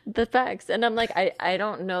 The facts. And I'm like, I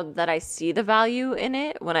don't know that I see the value in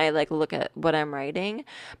it when I like look at what I'm writing,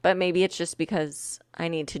 but maybe it's just because I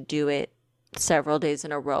need to do it several days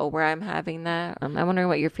in a row where I'm having that. I'm wondering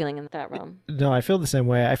what you're feeling in that realm. No, I feel the same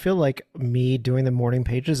way. I feel like me doing the morning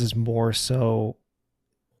pages is more so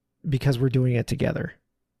because we're doing it together.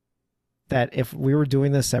 That if we were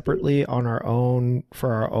doing this separately on our own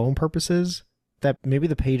for our own purposes, that maybe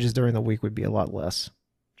the pages during the week would be a lot less.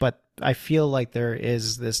 But I feel like there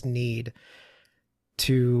is this need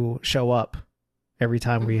to show up every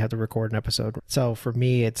time we have to record an episode. So for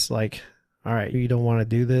me, it's like, all right, you don't want to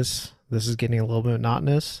do this. This is getting a little bit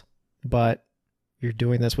monotonous, but you're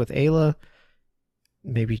doing this with Ayla.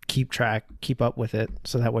 maybe keep up with it,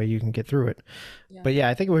 so that way you can get through it. Yeah. But yeah,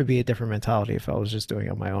 I think it would be a different mentality if I was just doing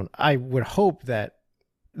it on my own. I would hope that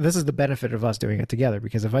this is the benefit of us doing it together,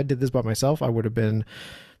 because if I did this by myself, I would have been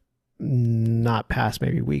not past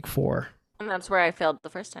maybe week 4. And that's where I failed the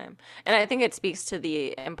first time. And I think it speaks to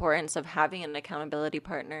the importance of having an accountability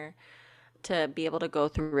partner to be able to go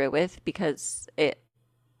through it with, because that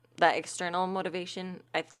external motivation,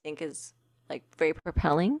 I think, is like very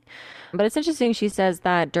propelling. But it's interesting, she says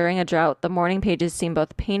that during a drought, the morning pages seem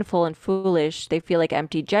both painful and foolish. They feel like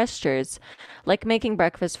empty gestures, like making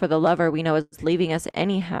breakfast for the lover we know is leaving us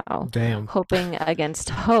anyhow. Damn. Hoping against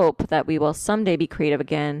hope that we will someday be creative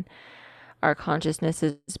again. Our consciousness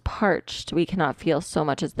is parched. We cannot feel so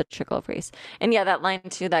much as the trickle of grace. And yeah, that line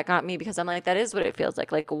too, that got me, because I'm like, that is what it feels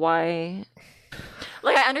like. Like, why?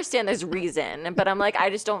 Like, I understand there's reason, but I'm like, I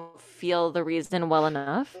just don't feel the reason well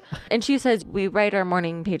enough. And she says, we write our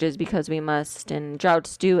morning pages because we must, and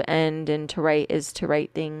droughts do end, and to write is to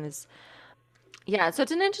write things. Yeah, so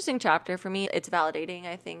it's an interesting chapter for me. It's validating,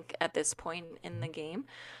 I think, at this point in the game,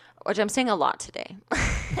 which I'm saying a lot today.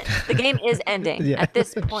 The game is ending at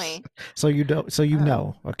this point. So you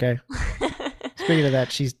know, okay? Speaking of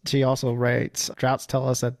that, she also writes, droughts tell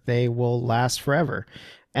us that they will last forever,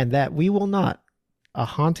 and that we will not. A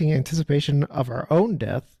haunting anticipation of our own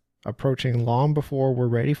death, approaching long before we're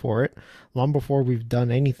ready for it, long before we've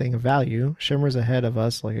done anything of value, shimmers ahead of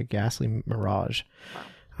us like a ghastly mirage. Wow.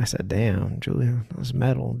 I said, damn, Julia, that was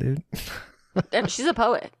metal, dude. And she's a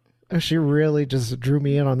poet. She really just drew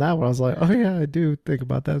me in on that one. I was like, oh yeah, I do think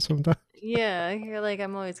about that sometimes. Yeah, you're like,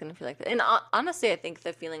 I'm always going to feel like that. And honestly, I think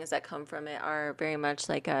the feelings that come from it are very much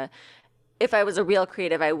like if I was a real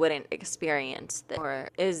creative, I wouldn't experience this. Or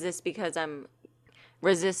is this because I'm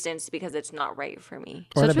resistance because it's not right for me?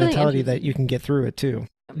 Or so the really mentality that you can get through it too.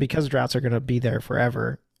 Because droughts are going to be there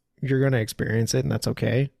forever, you're going to experience it, and that's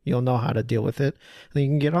okay. You'll know how to deal with it, and then you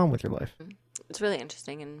can get on with your life. It's really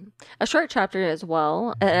interesting, and a short chapter as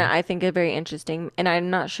well. And I think it's very interesting. And I'm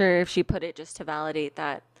not sure if she put it just to validate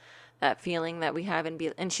that feeling that we have,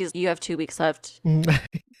 and she's, you have 2 weeks left.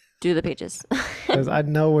 Do the pages. Because I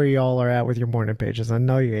know where y'all are at with your morning pages. I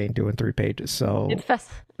know you ain't doing 3 pages, so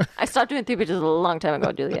I stopped doing 3 pages a long time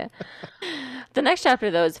ago, Julia. The next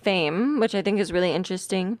chapter, though, is Fame, which I think is really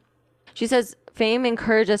interesting. She says, fame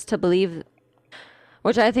encourages us to believe,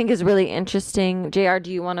 which I think is really interesting. JR,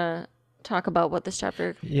 do you want to talk about what this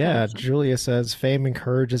chapter Yeah, Julia says, fame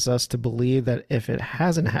encourages us to believe that if it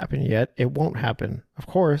hasn't happened yet, it won't happen. Of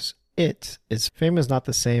course, fame is not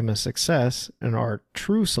the same as success. In our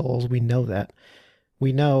true souls, we know that.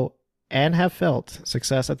 We know and have felt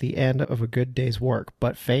success at the end of a good day's work.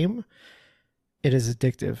 But fame, it is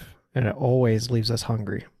addictive, and it always leaves us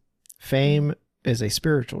hungry. Fame is a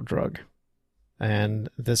spiritual drug. And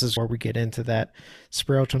this is where we get into that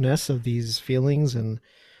spiritualness of these feelings. And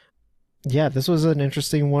yeah, this was an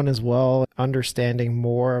interesting one as well. Understanding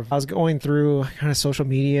more of, I was going through kind of social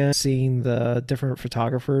media, seeing the different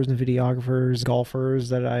photographers and videographers, golfers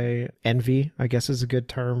that I envy, I guess is a good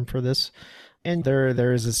term for this. And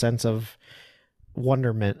there is a sense of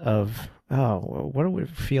wonderment of, oh, what would it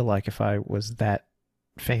feel like if I was that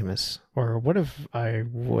famous? Or what if I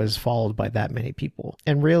was followed by that many people?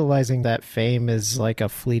 And realizing that fame is like a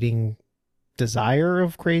fleeting desire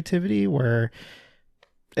of creativity where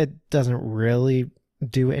it doesn't really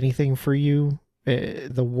do anything for you.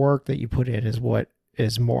 The work that you put in is what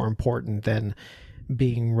is more important than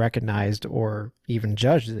being recognized or even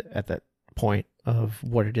judged at that point of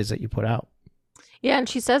what it is that you put out. Yeah, and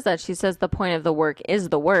she says that. She says the point of the work is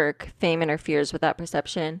the work. Fame interferes with that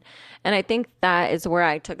perception. And I think that is where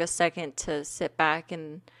I took a second to sit back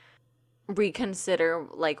and reconsider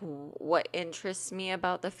like what interests me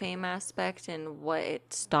about the fame aspect and what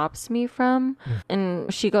it stops me from.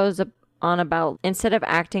 And she goes on about, instead of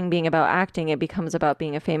acting being about acting, it becomes about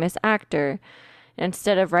being a famous actor.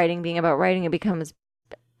 Instead of writing being about writing, it becomes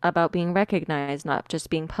about being recognized, not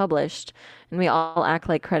just being published. And we all act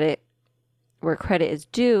like credit where credit is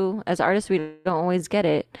due. As artists, we don't always get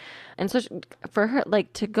it. And so for her,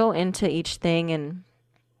 like, to go into each thing and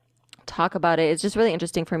talk about it is just really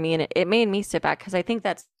interesting for me. And it made me sit back, because I think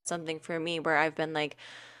that's something for me where I've been like,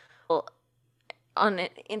 well, on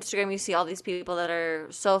Instagram, you see all these people that are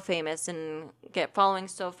so famous and get following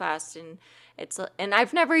so fast, and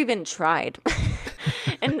I've never even tried.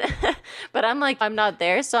 And but I'm like, I'm not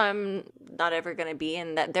there, so I'm not ever going to be,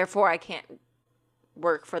 and that therefore I can't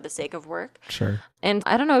work for the sake of work. Sure. And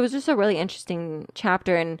I don't know, it was just a really interesting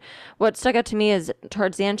chapter. And what stuck out to me is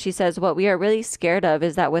towards the end, she says, what we are really scared of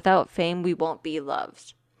is that without fame, we won't be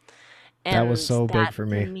loved. And that was so big for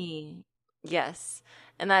me. Yes.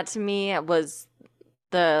 And that to me was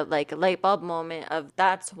the like light bulb moment of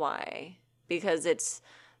that's why, because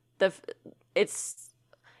the it's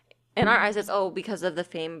in our eyes it's because of the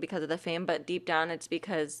fame, but deep down it's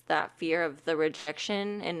because that fear of the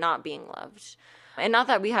rejection and not being loved. And not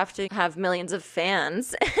that we have to have millions of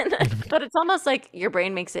fans, but it's almost like your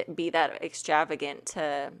brain makes it be that extravagant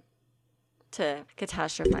to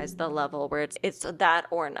catastrophize the level where it's that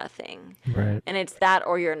or nothing. Right. And it's that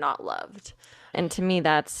or you're not loved. And to me,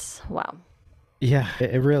 that's wow. Yeah,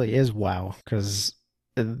 it really is wow, because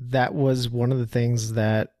that was one of the things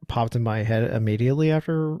that popped in my head immediately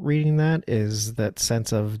after reading that, is that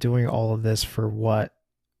sense of doing all of this for what?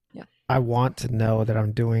 Yeah. I want to know that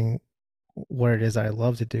I'm doing what it is I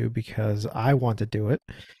love to do because I want to do it.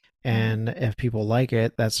 And if people like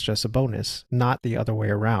it, that's just a bonus, not the other way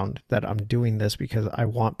around, that I'm doing this because I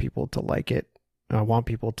want people to like it. And I want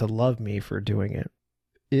people to love me for doing it.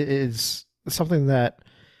 It is something that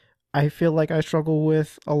I feel like I struggle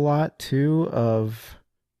with a lot too, of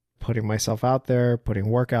putting myself out there, putting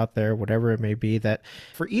work out there, whatever it may be, that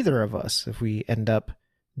for either of us, if we end up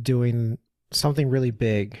doing something really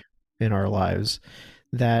big in our lives,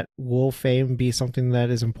 that will fame be something that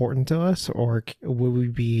is important to us, or will we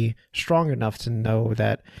be strong enough to know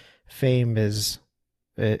that fame is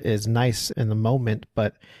nice in the moment,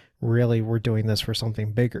 but really we're doing this for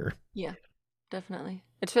something bigger? Yeah, definitely.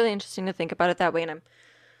 It's really interesting to think about it that way, and I'm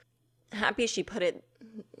happy she put it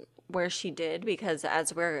where she did, because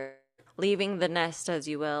as we're leaving the nest, as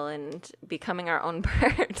you will, and becoming our own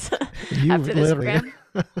birds after this program,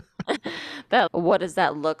 that what does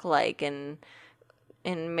that look like, and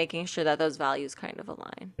making sure that those values kind of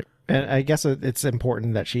align. And I guess it's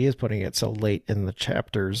important that she is putting it so late in the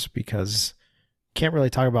chapters, because you can't really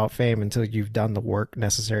talk about fame until you've done the work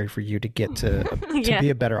necessary for you to get to be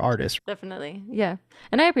a better artist. Definitely. Yeah.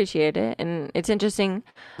 And I appreciate it. And it's interesting.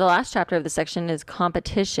 The last chapter of the section is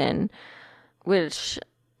competition, which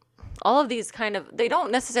all of these kind of, they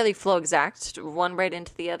don't necessarily flow exact one right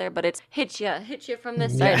into the other, but it's hit you from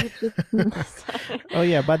this side. Hit you from this side. Oh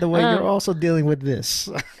yeah, by the way, you're also dealing with this.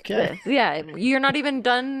 Okay. Yeah, you're not even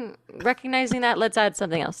done recognizing that. Let's add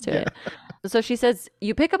something else to it. So she says,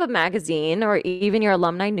 you pick up a magazine or even your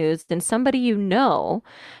alumni news, and somebody you know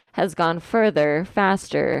has gone further,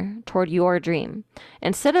 faster toward your dream.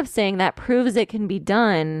 Instead of saying that proves it can be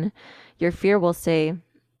done, your fear will say,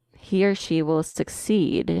 he or she will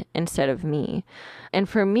succeed instead of me. And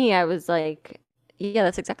for me, I was like, yeah,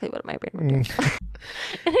 that's exactly what my brain would do.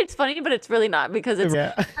 And it's funny, but it's really not, because it's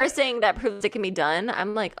her saying that proves it can be done.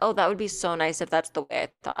 I'm like, oh, that would be so nice if that's the way I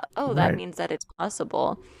thought. Oh, that means that it's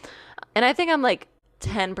possible. And I think I'm like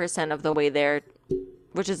 10% of the way there,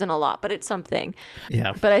 which isn't a lot, but it's something.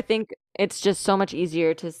 Yeah. But I think it's just so much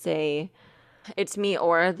easier to say it's me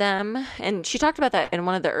or them. And she talked about that in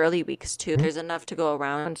one of the early weeks too. There's enough to go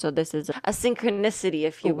around. So this is a synchronicity,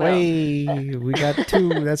 if you will. We got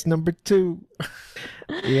 2. That's number 2.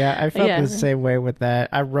 Yeah, I felt the same way with that.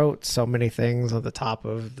 I wrote so many things on the top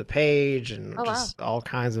of the page, and all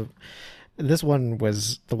kinds of. This one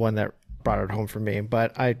was the one that brought it home for me,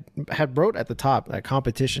 but I had wrote at the top that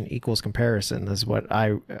competition equals comparison is what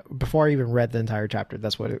before I even read the entire chapter,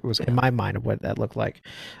 that's what it was in my mind of what that looked like.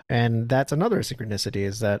 And that's another synchronicity,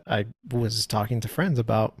 is that I was talking to friends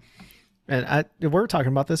about, and we were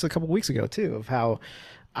talking about this a couple weeks ago too, of how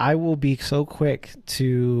I will be so quick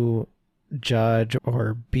to judge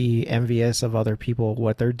or be envious of other people,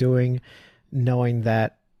 what they're doing, knowing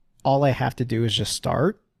that all I have to do is just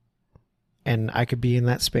start. And I could be in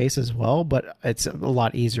that space as well, but it's a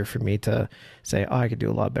lot easier for me to say, oh, I could do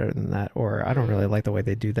a lot better than that, or I don't really like the way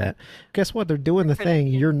they do that. Guess what? They're doing the thing.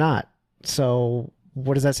 You're not. So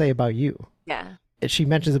what does that say about you? Yeah. She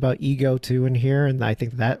mentions about ego too in here, and I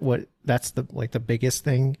think that's the biggest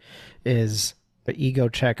thing, is the ego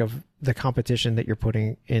check of the competition that you're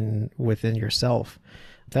putting in within yourself.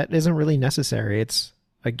 That isn't really necessary. It's,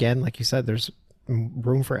 again, like you said, there's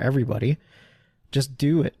room for everybody. Just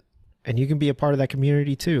do it. And you can be a part of that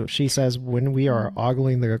community too. She says, when we are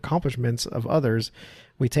ogling the accomplishments of others,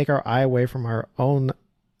 we take our eye away from our own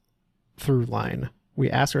through line. We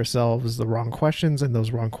ask ourselves the wrong questions, and those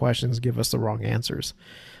wrong questions give us the wrong answers.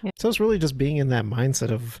 Yeah. So it's really just being in that mindset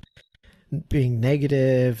of being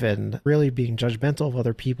negative and really being judgmental of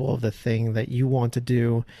other people, of the thing that you want to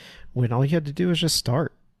do, when all you have to do is just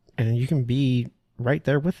start, and you can be right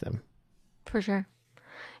there with them. For sure.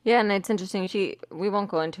 Yeah, and it's interesting. We won't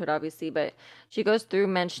go into it, obviously, but she goes through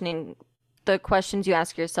mentioning the questions you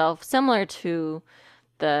ask yourself, similar to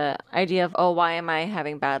the idea of, oh, why am I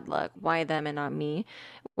having bad luck? Why them and not me?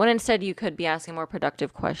 When instead you could be asking more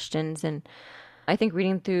productive questions. And I think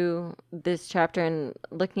reading through this chapter and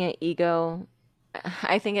looking at ego,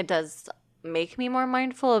 I think it does make me more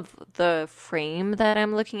mindful of the frame that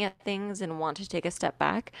I'm looking at things and want to take a step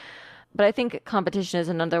back. But I think competition is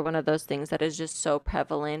another one of those things that is just so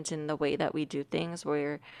prevalent in the way that we do things,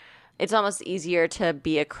 where it's almost easier to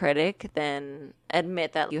be a critic than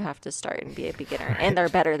admit that you have to start and be a beginner and they're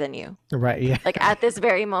better than you. Right. Yeah. Like at this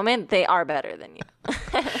very moment, they are better than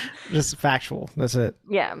you. Just factual. That's it.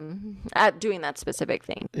 Yeah. At doing that specific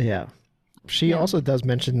thing. Yeah. She also does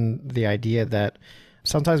mention the idea that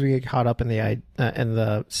sometimes we get caught up in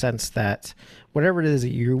the sense that whatever it is that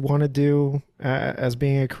you want to do as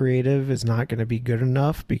being a creative is not going to be good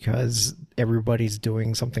enough because everybody's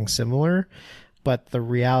doing something similar. But the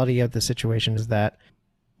reality of the situation is that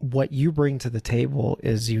what you bring to the table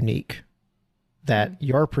is unique. That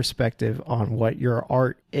your perspective on what your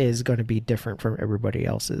art is going to be different from everybody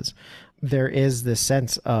else's. There is this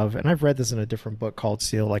sense of, and I've read this in a different book called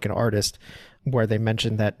Steal Like an Artist, where they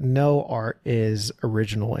mention that no art is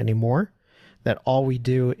original anymore. That all we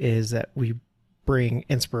do is that we bring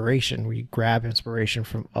inspiration. We grab inspiration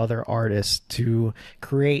from other artists to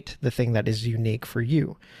create the thing that is unique for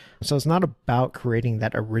you. So it's not about creating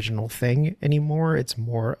that original thing anymore. It's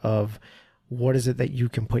more of what is it that you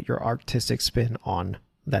can put your artistic spin on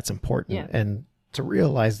that's important. Yeah. And to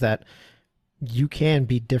realize that you can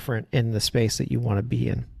be different in the space that you want to be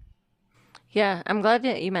in. Yeah, I'm glad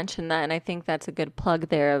that you mentioned that. And I think that's a good plug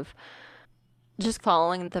there of just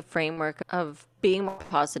following the framework of being more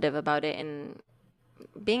positive about it and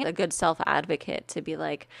being a good self advocate to be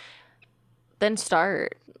like, then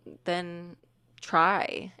start, then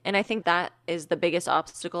try. And I think that is the biggest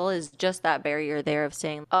obstacle, is just that barrier there of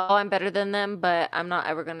saying, oh, I'm better than them, but I'm not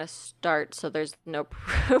ever going to start. So there's no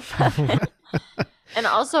proof of it. And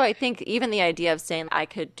also, I think even the idea of saying I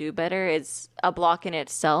could do better is a block in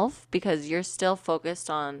itself, because you're still focused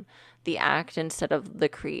on the act instead of the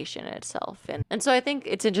creation itself. And so I think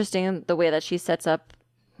it's interesting the way that she sets up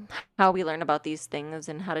how we learn about these things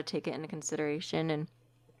and how to take it into consideration. And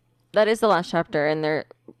that is the last chapter. And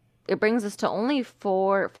it brings us to only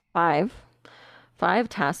five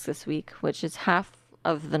tasks this week, which is half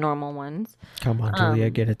of the normal ones. Come on, Julia,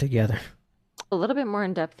 get it together. A little bit more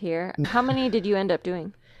in depth here. How many did you end up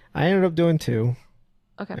doing? I ended up doing 2.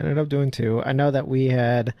 Okay. I know that we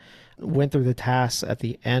had went through the tasks at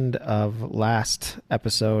the end of last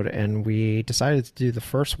episode, and we decided to do the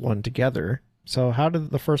first one together. So how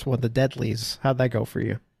did the first one, the deadlies, how'd that go for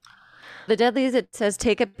you? The deadlies, it says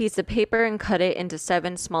take a piece of paper and cut it into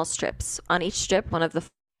 7 small strips. On each strip, one of the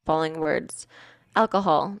following words: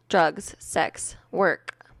 alcohol, drugs, sex,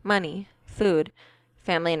 work, money, food,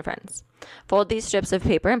 family, and friends. Fold these strips of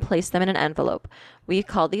paper and place them in an envelope. We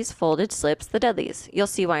call these folded slips the deadlies. You'll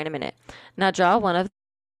see why in a minute. Now draw one of them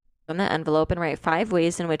from the envelope and write 5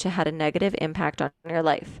 ways in which it had a negative impact on your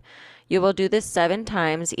life. You will do this 7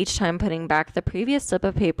 times, each time putting back the previous slip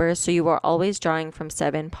of paper, so you are always drawing from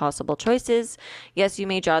 7 possible choices. Yes, you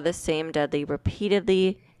may draw the same deadly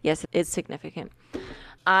repeatedly. Yes, it's significant.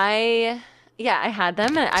 I had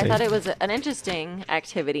them, and I thought it was an interesting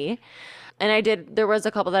activity. And there was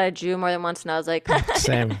a couple that I drew more than once, and I was like,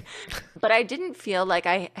 Same. But I didn't feel like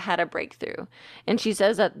I had a breakthrough. And she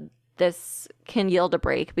says that this can yield a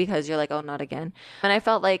break because you're like, oh, not again. And I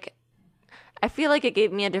feel like it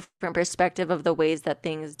gave me a different perspective of the ways that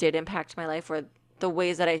things did impact my life, or the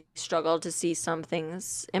ways that I struggled to see some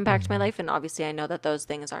things impact my life. And obviously I know that those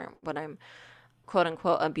things aren't what I'm quote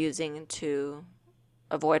unquote abusing to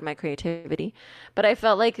avoid my creativity. But I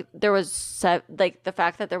felt like there was like the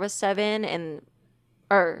fact that there was 7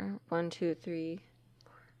 or 1, 2, 3,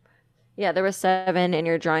 4, 5. Yeah, there was 7 and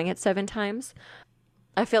you're drawing it 7 times.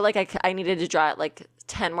 I feel like I needed to draw it like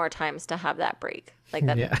 10 more times to have that break. Like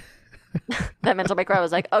that. Yeah. That mental break where I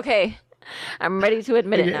was like, okay, I'm ready to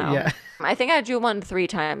admit it now. Yeah. I think I drew one 3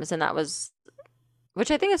 times, and that was,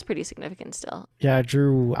 which I think is pretty significant still. Yeah, I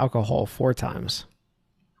drew alcohol 4 times.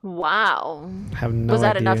 Wow. I have no Was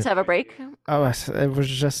that idea. enough to have a break? Oh, it was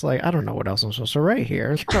just like, I don't know what else I'm supposed to write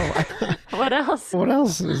here. What else? What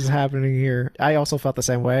else is happening here? I also felt the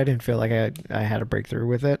same way. I didn't feel like I had a breakthrough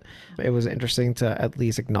with it. It was interesting to at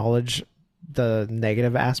least acknowledge the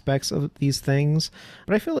negative aspects of these things.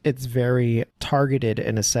 But I feel it's very targeted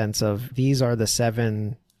in a sense of these are the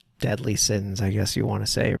 7 deadly sins, I guess you want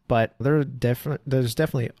to say. But there's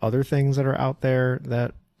definitely other things that are out there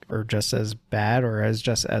that are just as bad or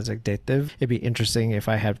just as addictive. It'd be interesting if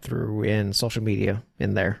I had threw in social media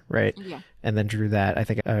in there, right? Yeah. And then drew that. I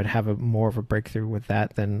think I would have more of a breakthrough with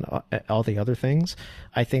that than all the other things.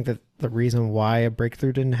 I think that the reason why a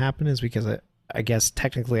breakthrough didn't happen is because I guess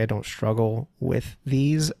technically I don't struggle with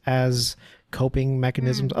these as coping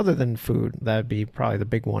mechanisms other than food. That'd be probably the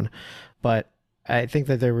big one. But I think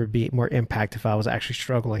that there would be more impact if I was actually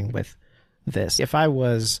struggling with this. If I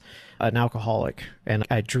was an alcoholic and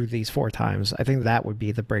I drew these 4 times, I think that would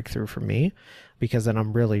be the breakthrough for me, because then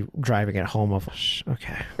I'm really driving it home of,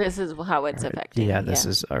 okay, This is how it's right, affecting. yeah, this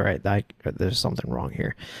is all right. There's something wrong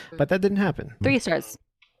here, but that didn't happen. 3 stars.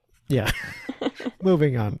 Yeah.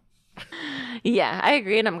 Moving on. Yeah, I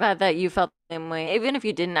agree. And I'm glad that you felt the same way. Even if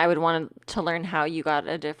you didn't, I would want to learn how you got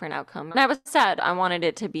a different outcome. And I was sad. I wanted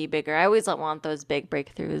it to be bigger. I always want those big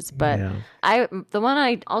breakthroughs. But Yeah. the one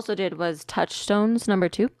I also did was Touchstones, number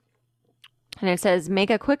 2. And it says,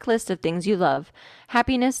 make a quick list of things you love.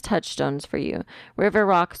 Happiness touchstones for you. River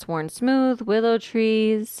rocks worn smooth, willow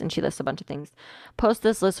trees, and she lists a bunch of things. Post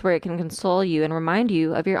this list where it can console you and remind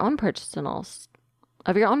you of your own personal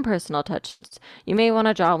touches. You may want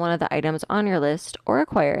to draw one of the items on your list or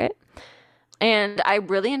acquire it. And I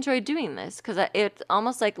really enjoyed doing this because it's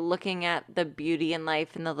almost like looking at the beauty in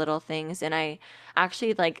life and the little things. And I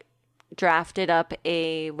actually drafted up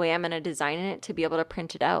a way I'm going to design it to be able to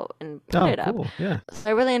print it out and put it up. Cool. Yeah. So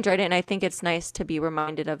I really enjoyed it. And I think it's nice to be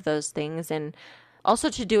reminded of those things, and also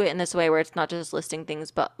to do it in this way where it's not just listing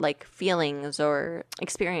things, but like feelings or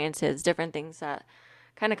experiences, different things that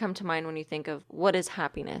kind of come to mind when you think of what is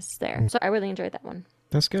happiness there. So I really enjoyed that one.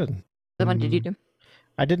 That's good. The one did you do?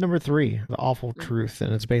 I did number 3, the awful truth,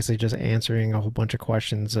 and it's basically just answering a whole bunch of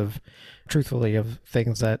questions truthfully of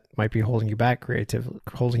things that might be holding you back for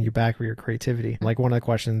your creativity. Like one of the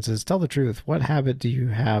questions is, tell the truth. What habit do you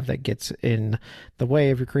have that gets in the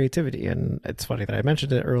way of your creativity? And it's funny that I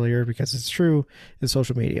mentioned it earlier because it's true. Is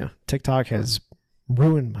social media. TikTok has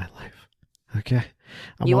ruined my life. Okay,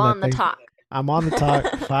 I'm on the talk. I'm on the talk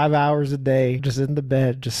 5 hours a day, just in the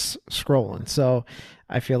bed, just scrolling. So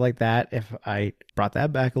I feel like that if I brought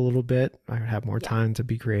that back a little bit, I would have more time to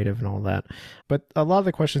be creative and all that. But a lot of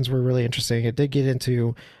the questions were really interesting. It did get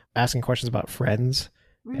into asking questions about friends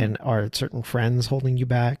and are certain friends holding you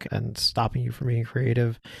back and stopping you from being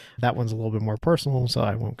creative. That one's a little bit more personal, so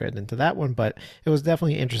I won't get into that one. But it was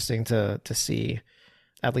definitely interesting to see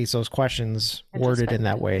at least those questions worded in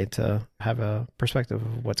that way to have a perspective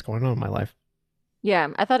of what's going on in my life. Yeah,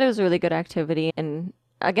 I thought it was a really good activity. And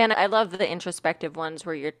again, I love the introspective ones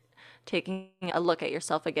where you're taking a look at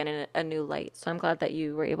yourself again in a new light. So I'm glad that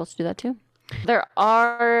you were able to do that too. There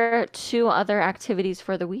are 2 other activities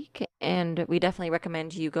for the week, and we definitely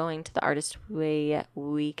recommend you going to the Artist Way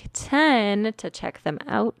Week 10 to check them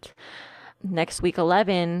out. Next week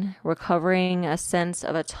 11, we're covering a sense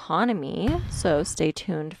of autonomy, so stay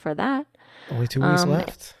tuned for that. Only 2 weeks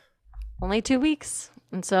left. Only 2 weeks.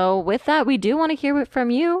 And so with that, we do want to hear from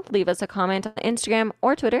you. Leave us a comment on Instagram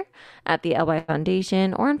or Twitter at the LY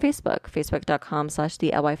Foundation, or on Facebook,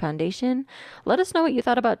 facebook.com/the LY Foundation. Let us know what you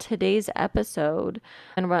thought about today's episode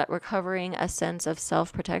and what recovering a sense of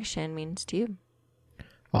self-protection means to you.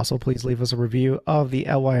 Also, please leave us a review of the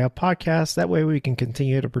LYF podcast. That way we can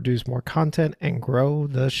continue to produce more content and grow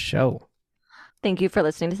the show. Thank you for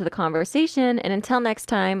listening to the conversation. And until next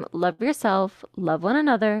time, love yourself, love one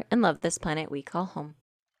another, and love this planet we call home.